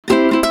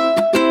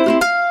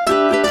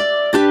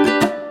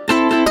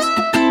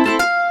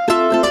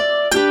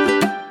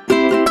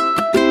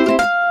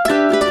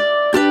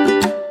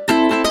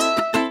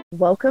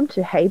welcome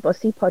to Hey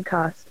Bossy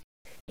podcast.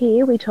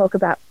 Here we talk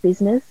about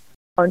business,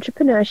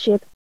 entrepreneurship,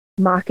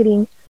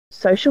 marketing,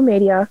 social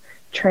media,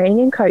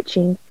 training and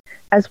coaching,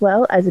 as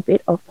well as a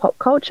bit of pop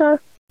culture,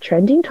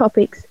 trending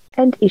topics,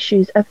 and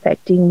issues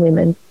affecting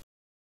women.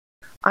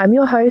 I'm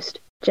your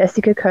host,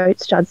 Jessica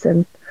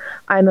Coates-Judson.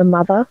 I'm a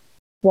mother,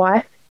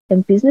 wife,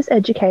 and business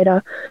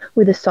educator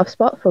with a soft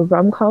spot for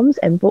rom-coms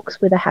and books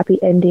with a happy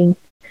ending.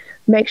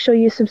 Make sure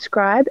you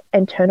subscribe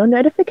and turn on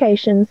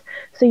notifications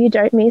so you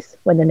don't miss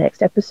when the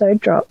next episode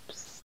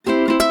drops.